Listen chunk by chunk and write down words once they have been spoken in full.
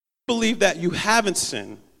believe that you haven't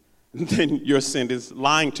sinned, then your sin is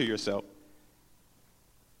lying to yourself.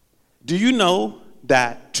 Do you know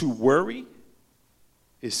that to worry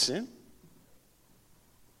is sin?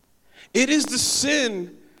 It is the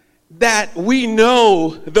sin that we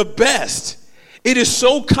know the best. It is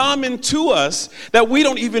so common to us that we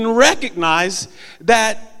don't even recognize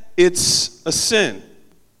that it's a sin.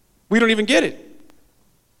 We don't even get it.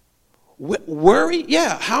 Worry?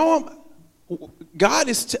 Yeah, God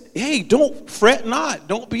is, hey, don't fret not.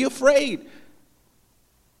 Don't be afraid.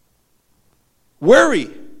 Worry.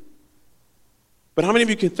 But how many of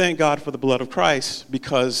you can thank God for the blood of Christ?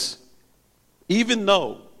 Because even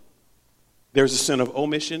though there's a sin of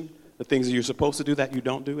omission, the things that you're supposed to do that you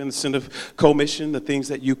don't do, and the sin of commission, the things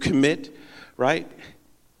that you commit, right?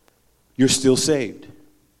 You're still saved.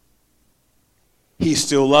 He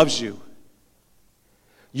still loves you.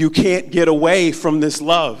 You can't get away from this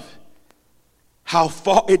love. How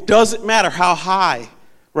far, it doesn't matter how high,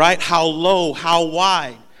 right? How low, how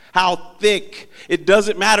wide, how thick. It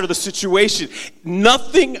doesn't matter the situation.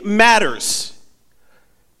 Nothing matters.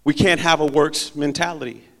 We can't have a works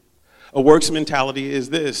mentality. A works mentality is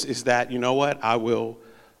this, is that, you know what? I will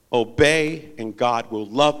obey and God will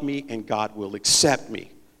love me and God will accept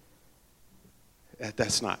me.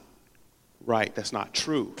 That's not right. That's not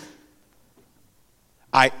true.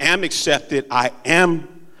 I am accepted. I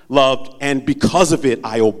am loved. And because of it,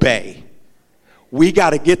 I obey. We got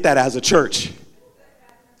to get that as a church.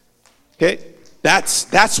 Okay?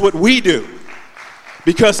 That's what we do.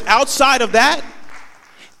 Because outside of that,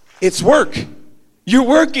 it's work. You're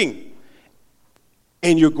working.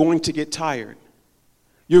 And you're going to get tired.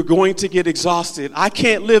 You're going to get exhausted. I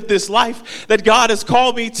can't live this life that God has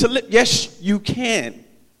called me to live. Yes, you can.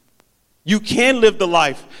 You can live the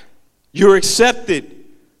life. You're accepted.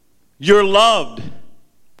 You're loved.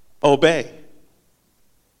 Obey.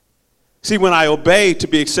 See, when I obey to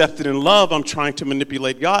be accepted and loved, I'm trying to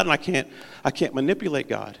manipulate God, and I can't manipulate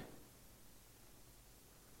God.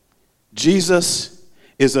 Jesus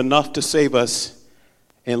is enough to save us.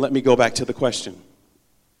 And let me go back to the question.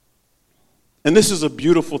 And this is a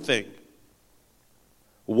beautiful thing.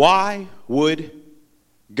 Why would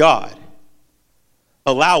God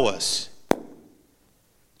allow us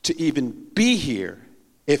to even be here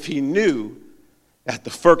if he knew that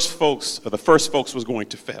the first folks was going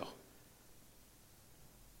to fail?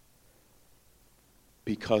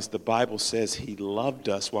 Because the Bible says he loved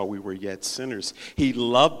us while we were yet sinners. He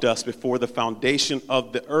loved us before the foundation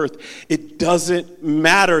of the earth. It doesn't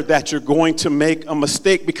matter that you're going to make a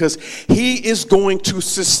mistake because he is going to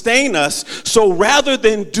sustain us. So rather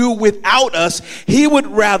than do without us, he would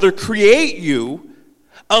rather create you,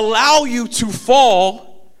 allow you to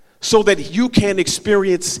fall so that you can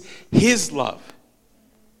experience his love.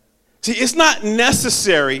 See, it's not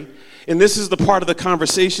necessary, and this is the part of the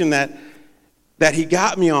conversation that he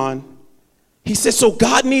got me on. He said, so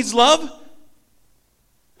God needs love?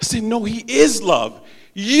 I said, no, he is love.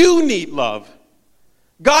 You need love.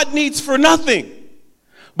 God needs for nothing.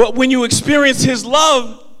 But when you experience his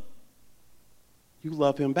love, you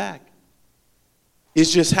love him back. It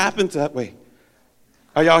just happens that way.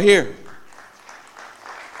 Are y'all here?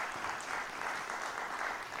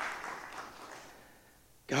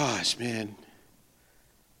 Gosh, man.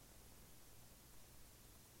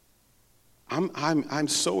 I'm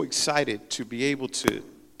so excited to be able to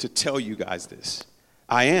tell you guys this.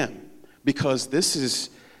 I am, because this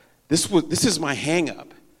is my hang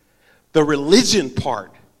up, the religion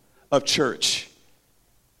part of church.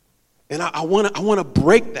 And I want to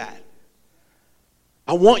break that.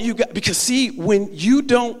 I want you guys, because see, when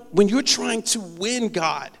you're trying to win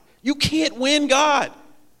God, you can't win God.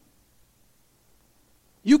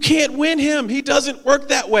 You can't win him. He doesn't work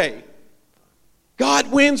that way.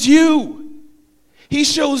 God wins you. He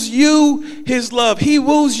shows you his love. He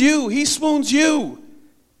woos you. He swoons you.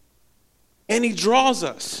 And he draws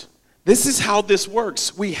us. This is how this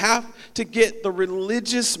works. We have to get the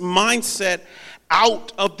religious mindset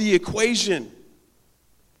out of the equation.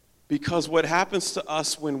 Because what happens to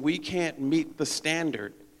us when we can't meet the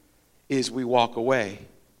standard is we walk away.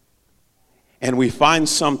 And we find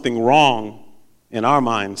something wrong in our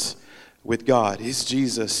minds with God. Is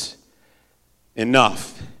Jesus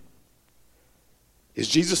enough? Is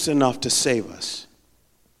Jesus enough to save us?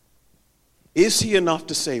 Is he enough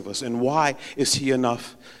to save us? And why is he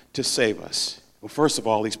enough to save us? Well, first of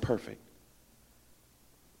all, he's perfect.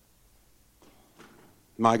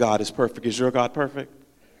 My God is perfect. Is your God perfect?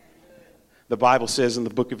 The Bible says in the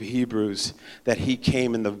book of Hebrews that he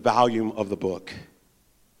came in the volume of the book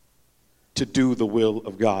to do the will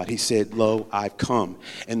of God. He said, lo, I've come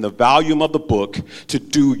in the volume of the book to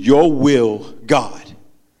do your will, God.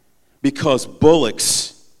 Because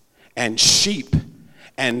bullocks and sheep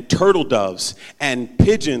and turtle doves and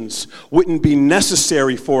pigeons wouldn't be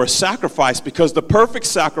necessary for a sacrifice, because the perfect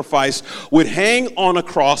sacrifice would hang on a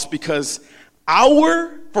cross, because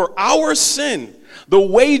for our sin, the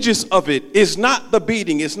wages of it is not the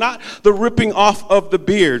beating, it's not the ripping off of the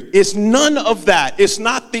beard, it's none of that, it's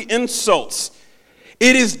not the insults,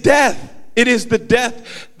 it is death. It is the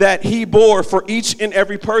death that he bore for each and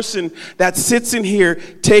every person that sits in here.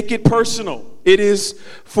 Take it personal. It is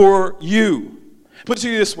for you. Put it to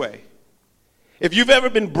you this way. If you've ever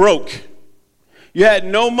been broke, you had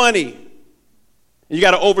no money, and you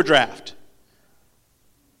got an overdraft.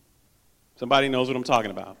 Somebody knows what I'm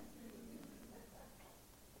talking about.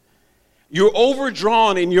 You're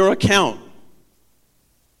overdrawn in your account.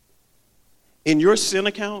 In your sin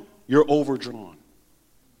account, you're overdrawn.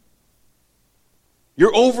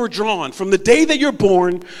 You're overdrawn. From the day that you're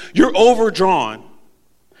born, you're overdrawn.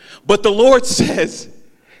 But the Lord says,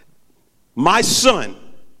 my son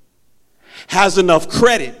has enough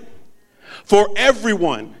credit for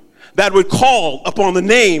everyone that would call upon the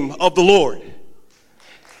name of the Lord.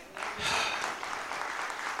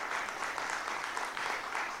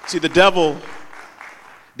 See, the devil,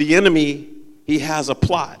 the enemy, he has a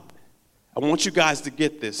plot. I want you guys to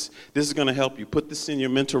get this. This is going to help you. Put this in your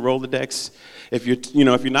mental Rolodex. If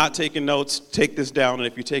you're not taking notes, take this down. And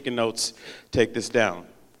if you're taking notes, take this down.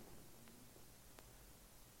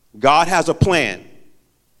 God has a plan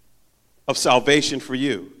of salvation for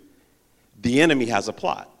you. The enemy has a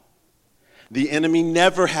plot. The enemy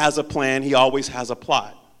never has a plan. He always has a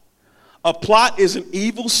plot. A plot is an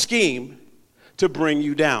evil scheme to bring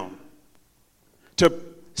you down, to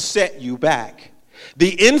set you back. The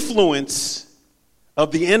influence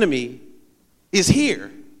of the enemy is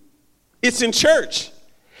here. It's in church.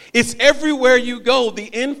 It's everywhere you go. The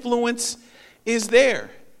influence is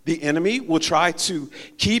there. The enemy will try to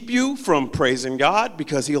keep you from praising God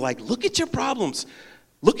because he'll look at your problems.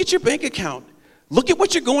 Look at your bank account. Look at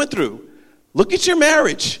what you're going through. Look at your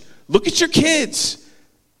marriage. Look at your kids.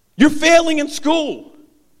 You're failing in school.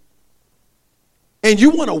 And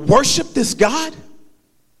you want to worship this God?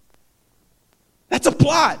 That's a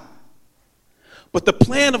plot. But the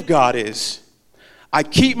plan of God is, I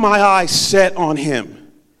keep my eyes set on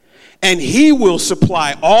him, and he will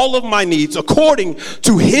supply all of my needs according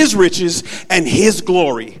to his riches and his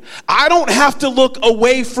glory. I don't have to look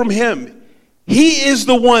away from him. He is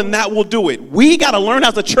the one that will do it. We got to learn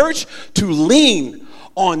as a church to lean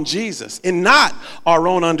on Jesus and not our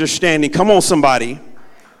own understanding. Come on, somebody.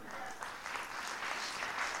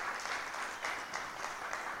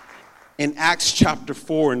 In Acts chapter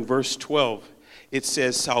 4 and verse 12, it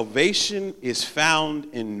says, salvation is found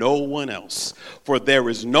in no one else, for there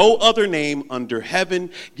is no other name under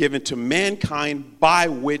heaven given to mankind by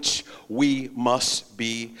which we must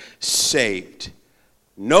be saved.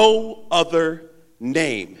 No other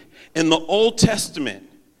name. In the Old Testament,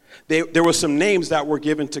 there were some names that were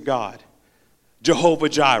given to God. Jehovah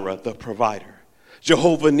Jireh, the provider.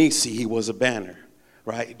 Jehovah Nissi, he was a banner.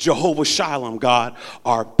 Right? Jehovah Shalom, God,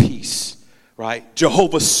 our peace. Right?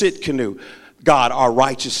 Jehovah Sitkanu, God, our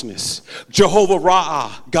righteousness. Jehovah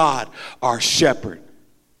Ra'ah, God, our shepherd.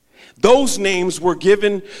 Those names were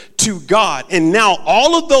given to God. And now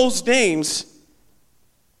all of those names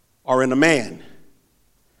are in a man.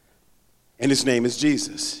 And his name is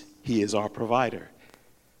Jesus. He is our provider.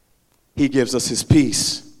 He gives us his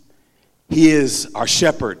peace. He is our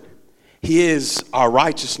shepherd. He is our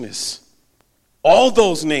righteousness. All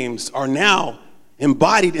those names are now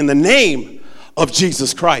embodied in the name of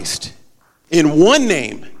Jesus Christ. In one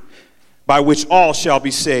name by which all shall be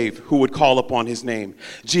saved who would call upon his name.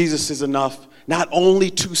 Jesus is enough not only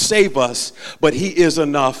to save us, but he is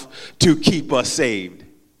enough to keep us saved.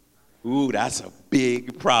 Ooh, that's a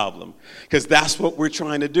big problem, because that's what we're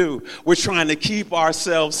trying to do. We're trying to keep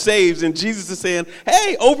ourselves saved, and Jesus is saying,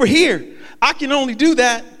 hey, over here, I can only do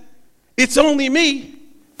that. It's only me.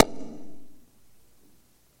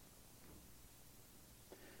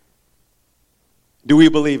 Do we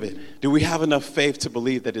believe it? Do we have enough faith to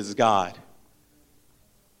believe that it is God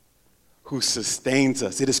who sustains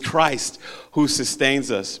us? It is Christ who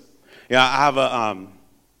sustains us. Yeah, I have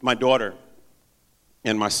my daughter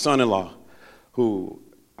and my son-in-law, who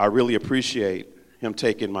I really appreciate him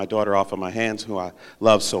taking my daughter off of my hands, who I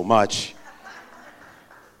love so much.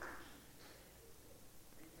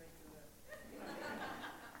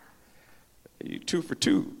 You 2 for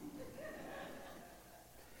 2.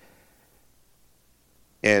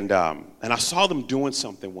 And I saw them doing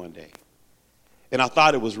something one day. And I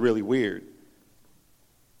thought it was really weird.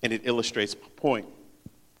 And it illustrates my point.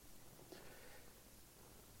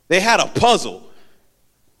 They had a puzzle.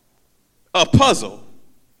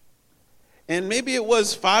 And maybe it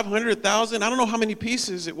was 500,000. I don't know how many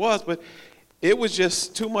pieces it was, but it was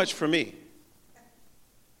just too much for me.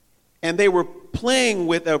 And they were playing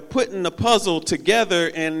with or putting the puzzle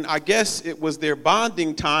together, and I guess it was their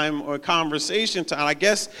bonding time or conversation time. I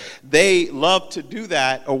guess they love to do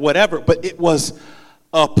that or whatever, but it was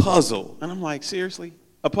a puzzle. And I'm like, seriously?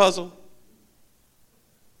 A puzzle?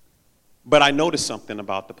 But I noticed something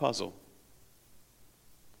about the puzzle.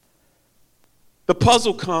 The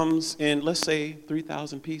puzzle comes in, let's say,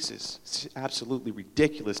 3,000 pieces. It's absolutely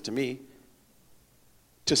ridiculous to me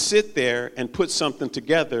to sit there and put something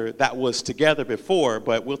together that was together before,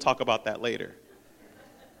 but we'll talk about that later.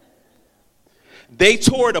 They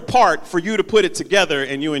tore it apart for you to put it together,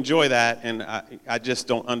 and you enjoy that, and I just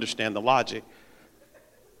don't understand the logic.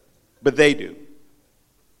 But they do.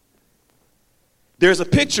 There's a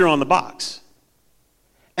picture on the box.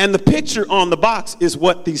 And the picture on the box is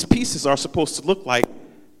what these pieces are supposed to look like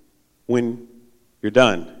when you're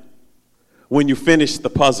done, when you finish the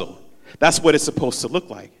puzzle. That's what it's supposed to look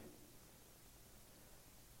like.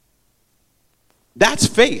 That's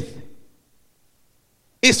faith.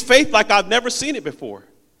 It's faith like I've never seen it before.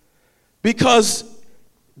 Because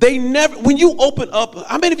when you open up,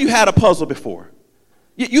 how many of you had a puzzle before?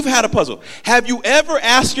 You've had a puzzle. Have you ever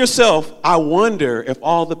asked yourself, I wonder if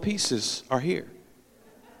all the pieces are here?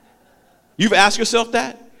 You've asked yourself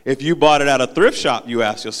that? If you bought it at a thrift shop, you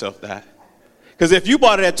ask yourself that. Because if you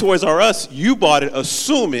bought it at Toys R Us, you bought it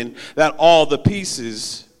assuming that all the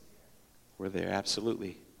pieces were there.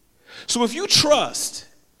 Absolutely. So if you trust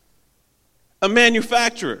a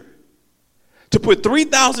manufacturer to put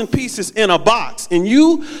 3,000 pieces in a box and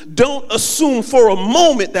you don't assume for a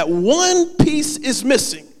moment that one piece is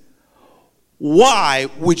missing, why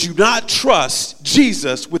would you not trust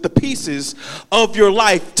Jesus with the pieces of your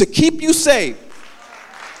life to keep you saved?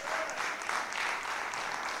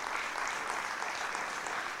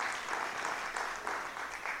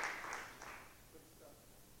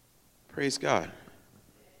 Praise God.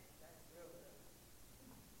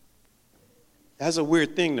 That's a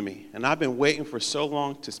weird thing to me, and I've been waiting for so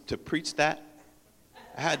long to preach that.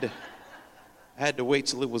 I had to wait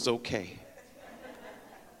till it was okay.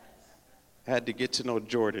 I had to get to know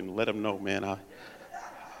Jordan, let him know, man,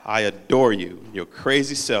 I adore you, your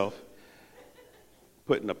crazy self,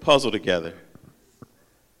 putting a puzzle together.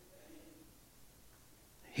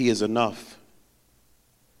 He is enough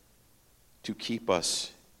to keep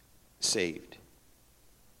us saved.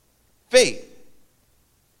 Faith.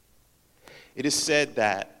 It is said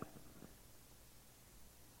that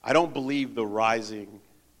I don't believe the rising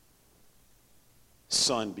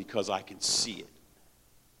sun because I can see it.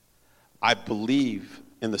 I believe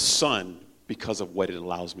in the sun because of what it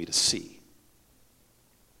allows me to see.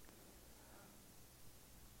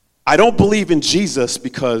 I don't believe in Jesus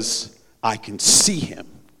because I can see him.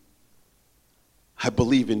 I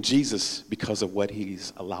believe in Jesus because of what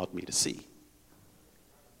he's allowed me to see.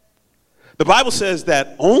 The Bible says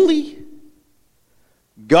that only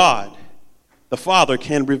God, the Father,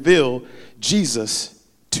 can reveal Jesus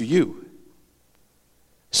to you.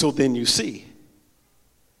 So then you see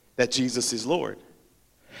that Jesus is Lord.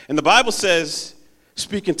 And the Bible says,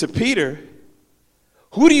 speaking to Peter,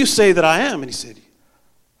 who do you say that I am? And he said,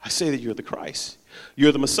 I say that you're the Christ.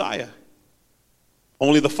 You're the Messiah.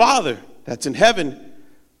 Only the Father that's in heaven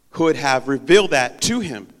could have revealed that to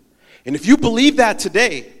him. And if you believe that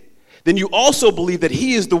today, then you also believe that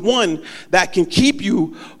he is the one that can keep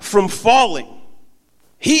you from falling.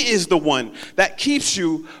 He is the one that keeps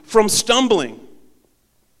you from stumbling.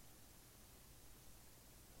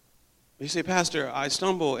 You say, Pastor, I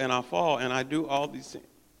stumble and I fall and I do all these things.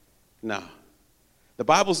 No, the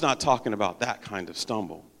Bible's not talking about that kind of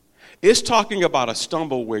stumble. It's talking about a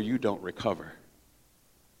stumble where you don't recover,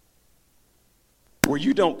 where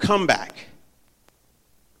you don't come back.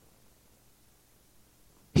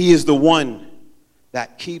 He is the one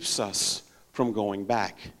that keeps us from going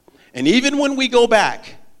back. And even when we go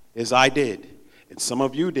back, as I did, and some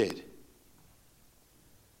of you did,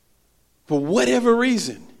 for whatever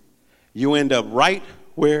reason, you end up right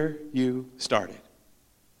where you started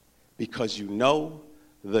because you know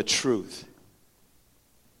the truth.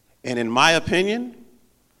 And in my opinion,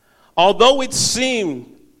 although it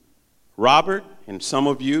seemed Robert and some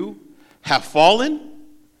of you have fallen,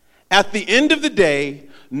 at the end of the day,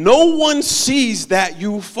 no one sees that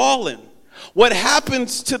you've fallen. What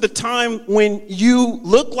happens to the time when you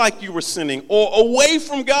look like you were sinning or away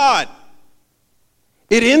from God?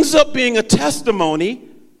 It ends up being a testimony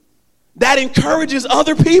that encourages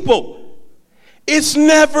other people. It's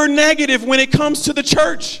never negative when it comes to the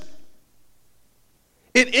church.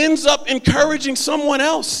 It ends up encouraging someone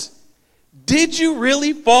else. Did you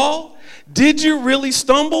really fall? Did you really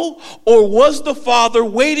stumble? Or was the father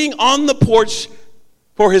waiting on the porch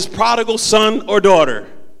for his prodigal son or daughter?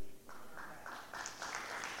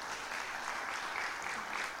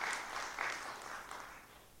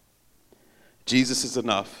 Jesus is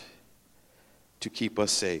enough to keep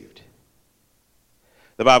us saved.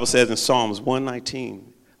 The Bible says in Psalms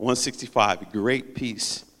 119, 165, great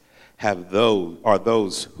peace are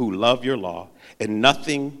those who love your law, and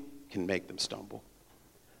nothing can make them stumble.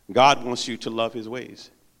 God wants you to love his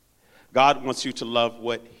ways. God wants you to love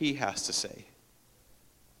what he has to say.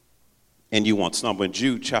 And you won't stumble. In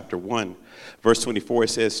Jude chapter 1, verse 24, it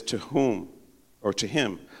says, to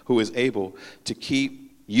him who is able to keep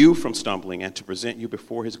you from stumbling and to present you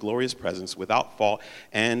before his glorious presence without fault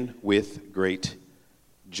and with great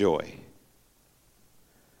joy.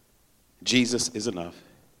 Jesus is enough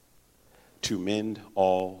to mend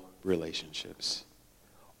all relationships,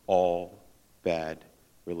 all bad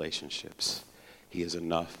relationships. He is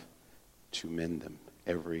enough to mend them,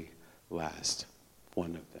 every last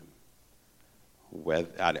one of them.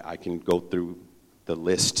 I can go through the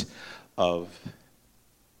list of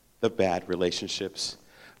the bad relationships,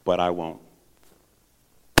 but I won't.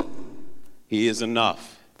 He is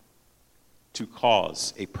enough to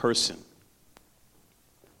cause a person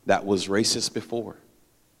that was racist before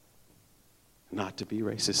not to be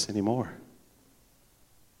racist anymore.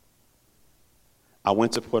 I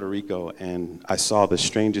went to Puerto Rico and I saw the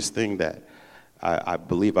strangest thing that I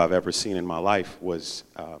believe I've ever seen in my life was,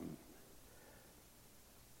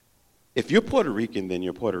 if you're Puerto Rican, then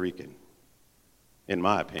you're Puerto Rican. In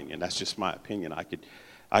my opinion, that's just my opinion. I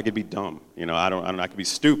could be dumb, I could be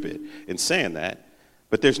stupid in saying that,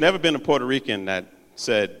 but there's never been a Puerto Rican that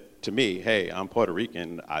said to me, hey, I'm Puerto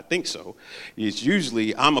Rican, I think so. It's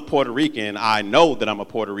usually, I'm a Puerto Rican, I know that I'm a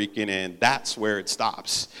Puerto Rican, and that's where it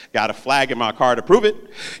stops. Got a flag in my car to prove it,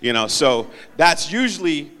 so that's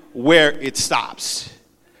usually where it stops.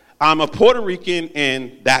 I'm a Puerto Rican,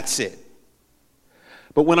 and that's it.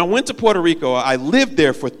 But when I went to Puerto Rico, I lived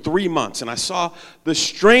there for 3 months, and I saw the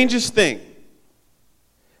strangest thing.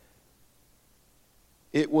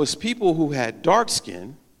 It was people who had dark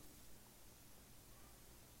skin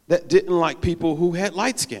that didn't like people who had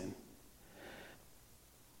light skin.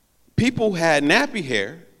 People had nappy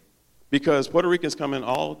hair, because Puerto Ricans come in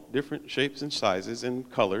all different shapes and sizes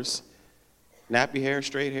and colors. Nappy hair,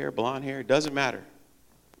 straight hair, blonde hair, doesn't matter.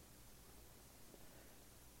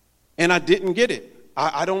 And I didn't get it.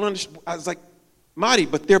 I don't understand. I was like, Marty,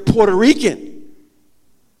 but they're Puerto Rican.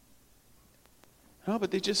 No,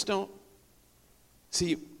 but they just don't.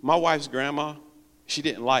 See, my wife's grandma, she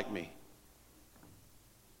didn't like me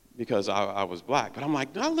because I was black. But I'm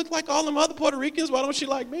like, do I look like all them other Puerto Ricans? Why don't she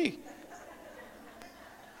like me?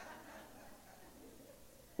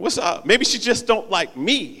 What's up? Maybe she just don't like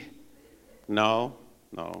me. No.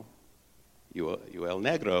 You el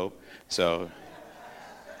negro. So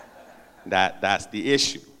that's the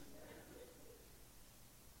issue.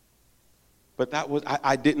 But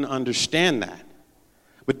I didn't understand that.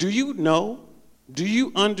 But do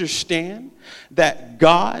you understand that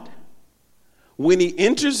God, when he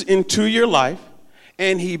enters into your life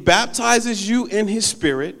and he baptizes you in his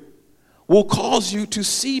spirit, will cause you to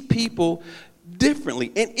see people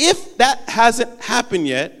differently? And if that hasn't happened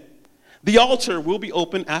yet, the altar will be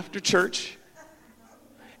open after church,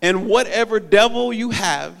 and whatever devil you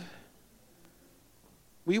have,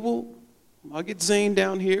 I'll get Zane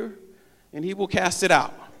down here and he will cast it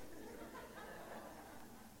out.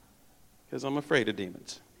 Because I'm afraid of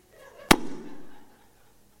demons.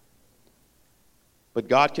 But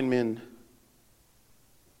God can mend,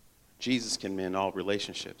 Jesus can mend all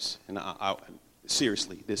relationships. And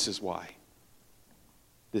seriously, this is why.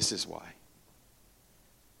 This is why.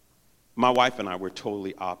 My wife and I were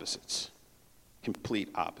totally opposites, complete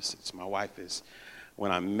opposites. My wife is,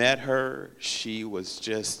 when I met her, she was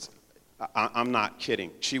just, I'm not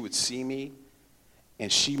kidding. She would see me,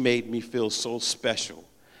 and she made me feel so special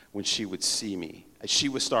when she would see me. She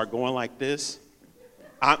would start going like this.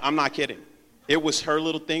 I'm not kidding. It was her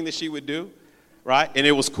little thing that she would do, right? And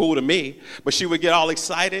it was cool to me. But she would get all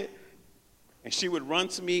excited, and she would run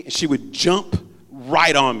to me, and she would jump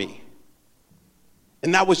right on me.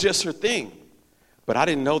 And that was just her thing. But I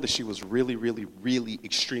didn't know that she was really, really, really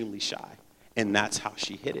extremely shy. And that's how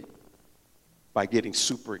she hid it, by getting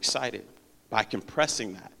super excited, by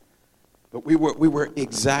compressing that. But we were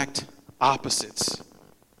exact opposites.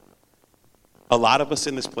 A lot of us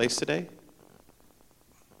in this place today,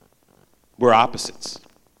 we're opposites.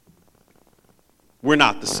 We're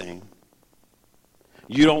not the same.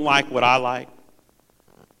 You don't like what I like,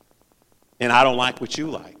 and I don't like what you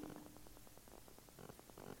like.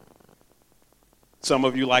 Some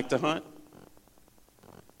of you like to hunt.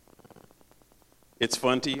 It's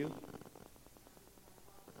fun to you.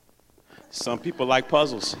 Some people like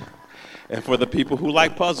puzzles. And for the people who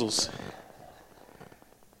like puzzles,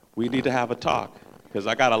 we need to have a talk, because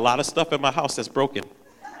I got a lot of stuff in my house that's broken.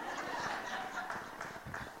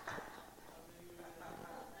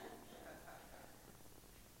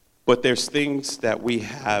 But there's things that we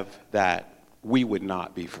have that we would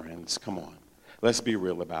not be friends. Come on, let's be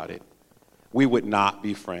real about it. We would not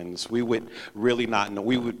be friends. We would really not know.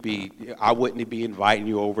 I wouldn't be inviting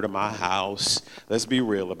you over to my house. Let's be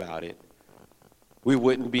real about it. We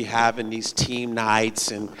wouldn't be having these team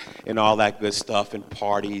nights and all that good stuff and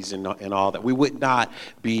parties and all that. We would not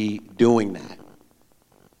be doing that.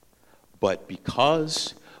 But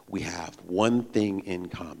because we have one thing in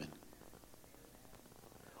common,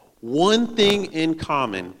 one thing in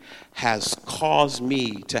common has caused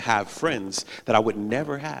me to have friends that I would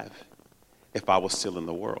never have if I was still in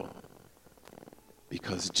the world.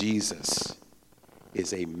 Because Jesus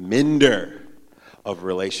is a mender of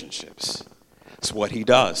relationships. It's what he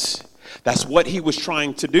does. That's what he was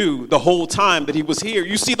trying to do the whole time that he was here.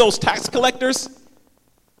 You see those tax collectors?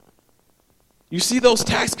 You see those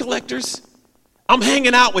tax collectors? I'm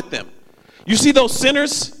hanging out with them. You see those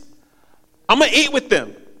sinners? I'm going to eat with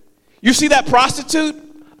them. You see that prostitute?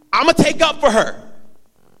 I'm going to take up for her.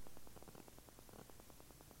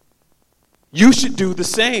 You should do the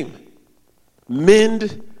same.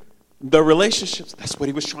 Mend the relationships. That's what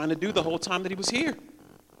he was trying to do the whole time that he was here.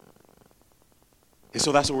 And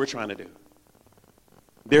so that's what we're trying to do.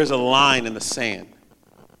 There's a line in the sand.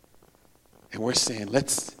 And we're saying,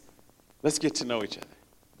 let's get to know each other.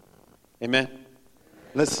 Amen?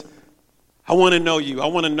 I want to know you. I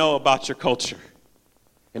want to know about your culture.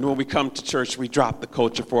 And when we come to church, we drop the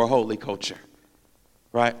culture for a holy culture.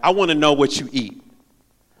 Right? I want to know what you eat.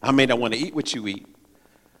 I may not want to eat what you eat,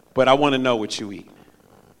 but I want to know what you eat.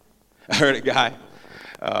 I heard a guy,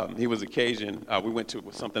 he was a Cajun. We went to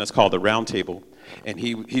something that's called the Round Table, and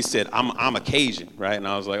he said, I'm a Cajun, right? And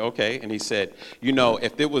I was like, okay. And he said, you know,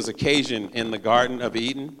 if there was a Cajun in the Garden of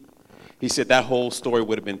Eden, he said that whole story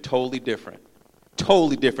would have been totally different.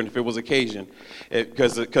 Totally different if it was a Cajun.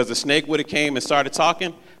 Because the snake would have came and started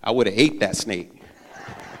talking, I would have ate that snake.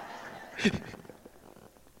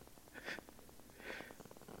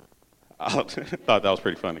 I thought that was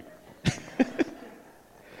pretty funny.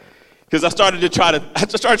 Because I started to try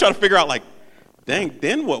to figure out, like, dang,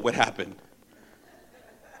 then what would happen?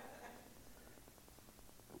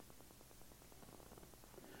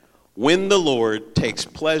 When the Lord takes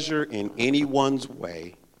pleasure in anyone's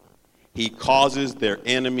way, he causes their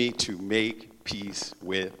enemy to make peace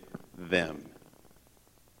with them.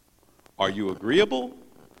 Are you agreeable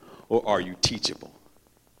or are you teachable?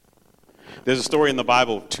 There's a story in the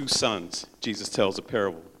Bible of two sons. Jesus tells a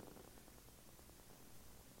parable.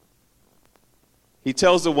 He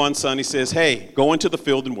tells the one son, he says, hey, go into the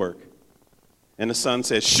field and work. And the son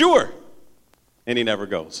says, sure. And he never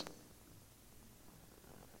goes.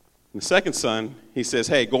 And the second son, he says,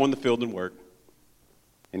 hey, go in the field and work.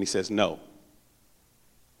 And he says, no.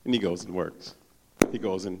 And he goes and works. He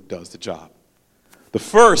goes and does the job. The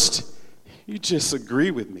first, you just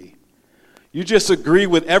agree with me. You just agree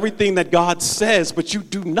with everything that God says, but you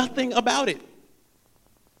do nothing about it.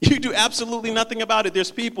 You do absolutely nothing about it.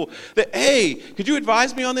 There's people that, hey, could you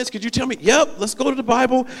advise me on this? Could you tell me? Yep, let's go to the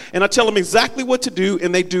Bible. And I tell them exactly what to do,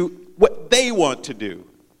 and they do what they want to do.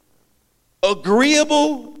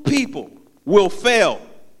 Agreeable people will fail.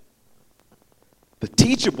 The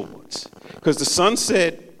teachable ones. Because the son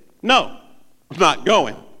said, no, I'm not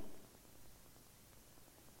going.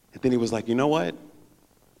 And then he was like, you know what?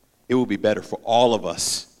 It will be better for all of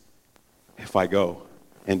us if I go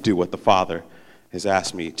and do what the Father has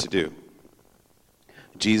asked me to do.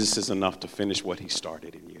 Jesus is enough to finish what he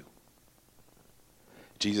started in you.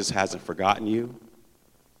 Jesus hasn't forgotten you.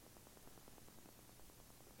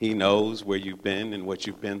 He knows where you've been and what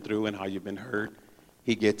you've been through and how you've been hurt.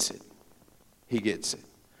 He gets it. He gets it.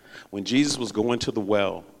 When Jesus was going to the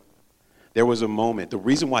well, there was a moment. The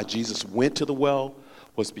reason why Jesus went to the well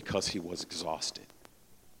was because he was exhausted.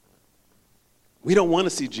 We don't want to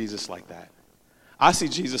see Jesus like that. I see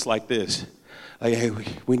Jesus like this. Like, hey,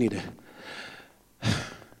 we need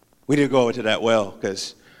to go over to that well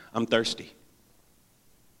because I'm thirsty.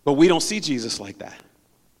 But we don't see Jesus like that.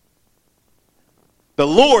 The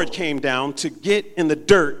Lord came down to get in the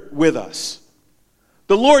dirt with us.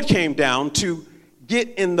 The Lord came down to get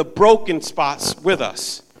in the broken spots with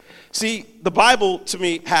us. See, the Bible to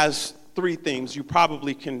me has three themes. You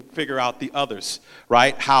probably can figure out the others,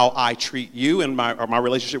 right? How I treat you and my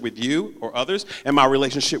relationship with you or others, and my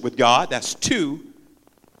relationship with God. That's two.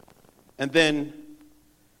 And then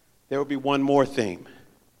there will be one more theme.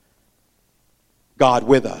 God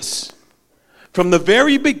with us. From the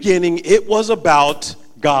very beginning, it was about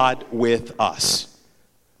God with us.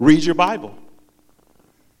 Read your Bible.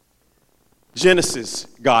 Genesis,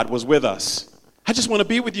 God was with us. I just want to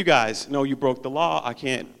be with you guys. No, you broke the law. I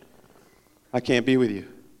can't be with you.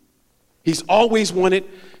 He's always wanted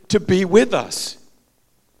to be with us.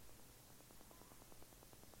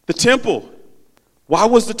 The temple. Why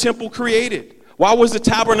was the temple created? Why was the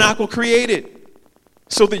tabernacle created?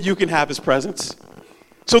 So that you can have his presence.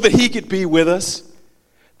 So that he could be with us.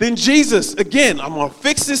 Then Jesus, again, I'm going to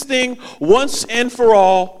fix this thing once and for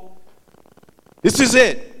all. This is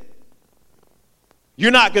it. You're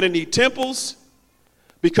not going to need temples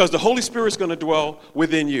because the Holy Spirit is going to dwell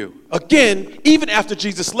within you. Again, even after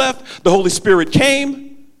Jesus left, the Holy Spirit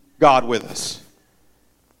came, God with us.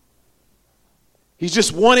 He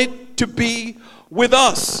just wanted to be with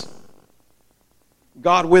us.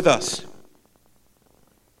 God with us.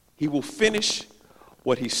 He will finish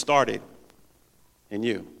what he started in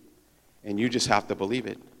you. And you just have to believe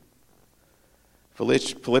it.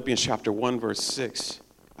 Philippians chapter 1, verse 6.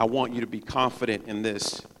 I want you to be confident in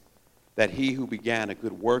this, that he who began a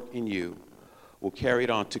good work in you will carry it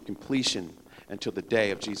on to completion until the day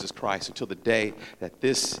of Jesus Christ, until the day that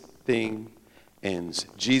this thing ends.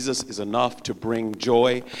 Jesus is enough to bring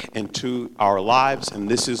joy into our lives, and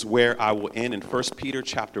this is where I will end in 1 Peter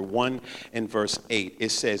chapter 1 and verse 8. It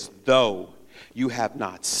says, though you have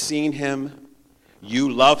not seen him,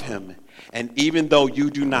 you love him. And even though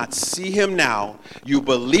you do not see him now, you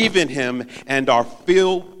believe in him and are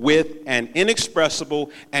filled with an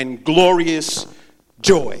inexpressible and glorious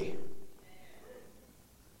joy.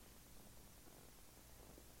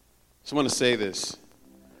 So I want to say this.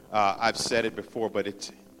 I've said it before, but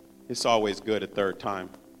it's always good a third time.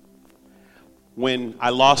 When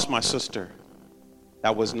I lost my sister,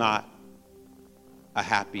 that was not a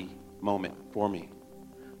happy moment for me,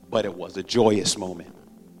 but it was a joyous moment.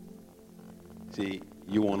 See,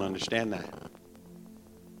 you won't understand that.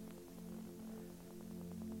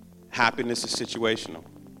 Happiness is situational.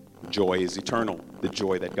 Joy is eternal, the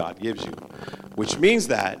joy that God gives you. Which means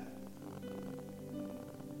that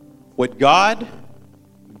what God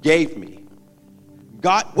gave me,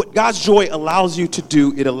 what God's joy allows you to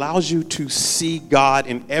do, it allows you to see God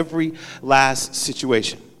in every last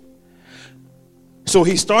situation. So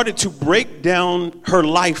he started to break down her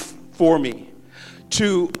life for me,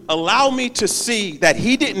 to allow me to see that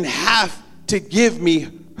he didn't have to give me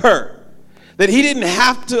her, that he didn't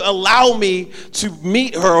have to allow me to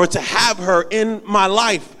meet her or to have her in my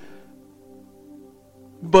life,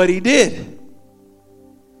 but he did.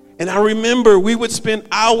 And I remember we would spend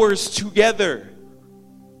hours together.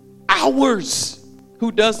 Hours.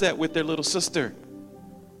 Who does that with their little sister?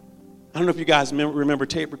 I don't know if you guys remember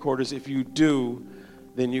tape recorders. If you do,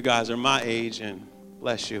 then you guys are my age, and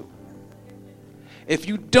bless you. If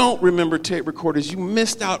you don't remember tape recorders, you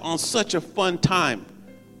missed out on such a fun time.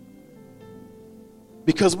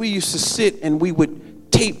 Because we used to sit and we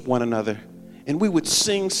would tape one another, and we would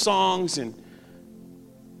sing songs and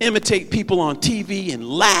imitate people on TV and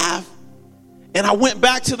laugh. And I went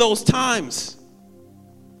back to those times.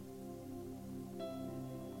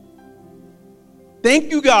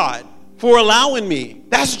 Thank you, God, for allowing me.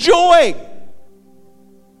 That's joy.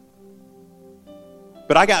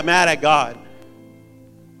 But I got mad at God.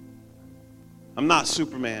 I'm not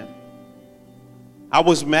Superman. I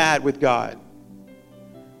was mad with God.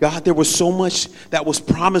 God, there was so much that was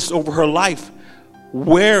promised over her life.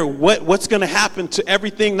 What's going to happen to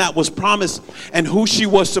everything that was promised and who she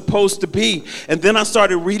was supposed to be? And then I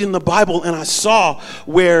started reading the Bible, and I saw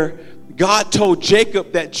where God told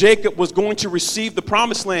Jacob that Jacob was going to receive the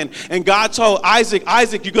promised land. And God told Isaac,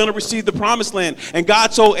 you're going to receive the promised land. And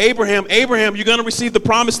God told Abraham, you're going to receive the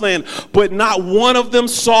promised land. But not one of them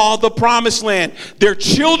saw the promised land. Their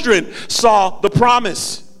children saw the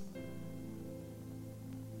promise.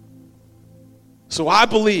 So I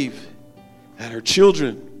believe that her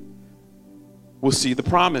children will see the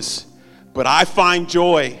promise. But I find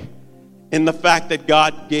joy in the fact that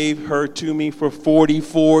God gave her to me for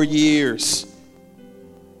 44 years.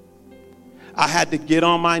 I had to get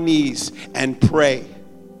on my knees and pray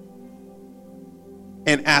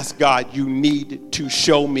and ask God, you need to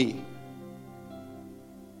show me.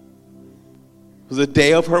 It was the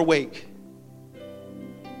day of her wake.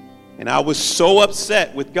 And I was so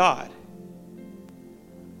upset with God.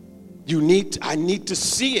 I need to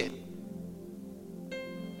see it.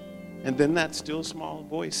 And then that still small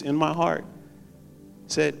voice in my heart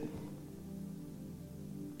said,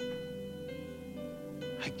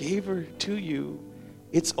 I gave her to you.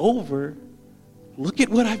 It's over. Look at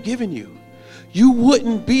what I've given you. You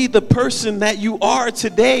wouldn't be the person that you are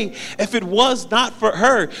today if it was not for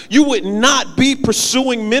her. You would not be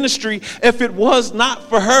pursuing ministry if it was not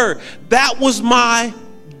for her. That was my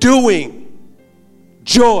doing.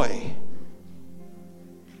 Joy.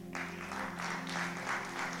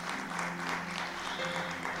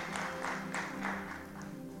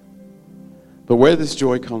 But where this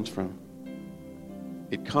joy comes from,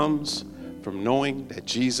 it comes from knowing that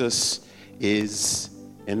Jesus is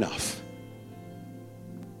enough.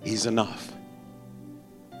 He's enough.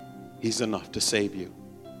 He's enough to save you.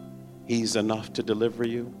 He's enough to deliver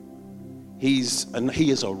you. He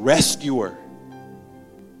is a rescuer.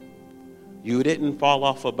 You didn't fall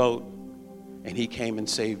off a boat and he came and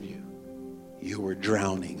saved you. You were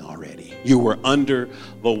drowning already. You were under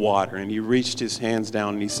the water, and he reached his hands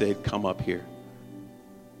down and he said, come up here.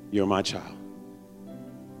 You're my child.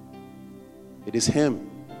 It is him.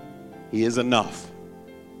 He is enough.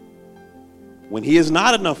 When he is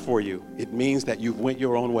not enough for you, it means that you've went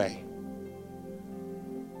your own way.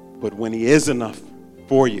 But when he is enough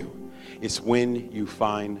for you, it's when you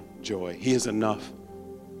find joy. He is enough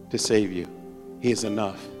to save you. He is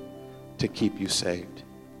enough to keep you saved.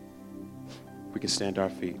 We can stand to our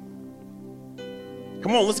feet.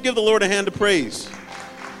 Come on, let's give the Lord a hand of praise.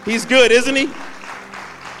 He's good, isn't he?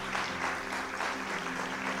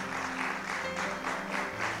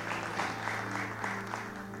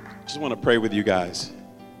 I just want to pray with you guys.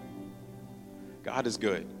 God is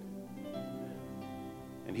good.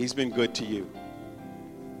 And he's been good to you.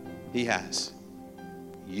 He has.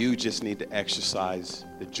 You just need to exercise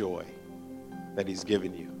the joy that he's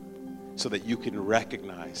given you so that you can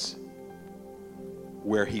recognize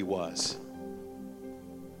where he was.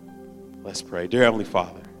 Let's pray. Dear Heavenly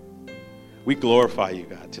Father, we glorify you,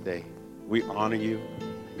 God, today. We honor you.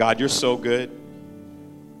 God, you're so good.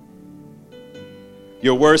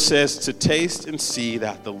 Your word says to taste and see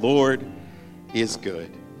that the Lord is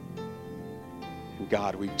good. And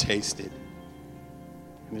God, we've tasted.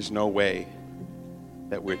 And there's no way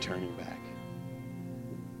that we're turning back.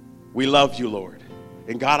 We love you, Lord.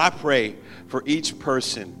 And God, I pray for each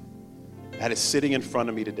person that is sitting in front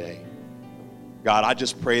of me today. God, I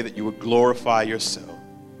just pray that you would glorify yourself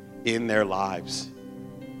in their lives.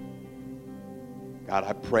 God,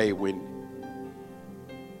 I pray when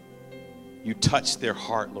you touch their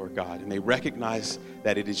heart, Lord God, and they recognize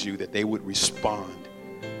that it is you, that they would respond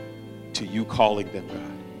to you calling them,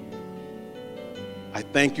 God. I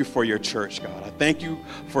thank you for your church, God. I thank you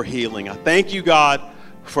for healing. I thank you, God,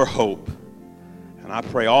 for hope. And I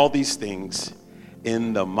pray all these things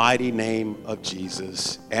in the mighty name of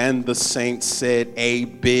Jesus. And the saints said a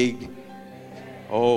big, oh.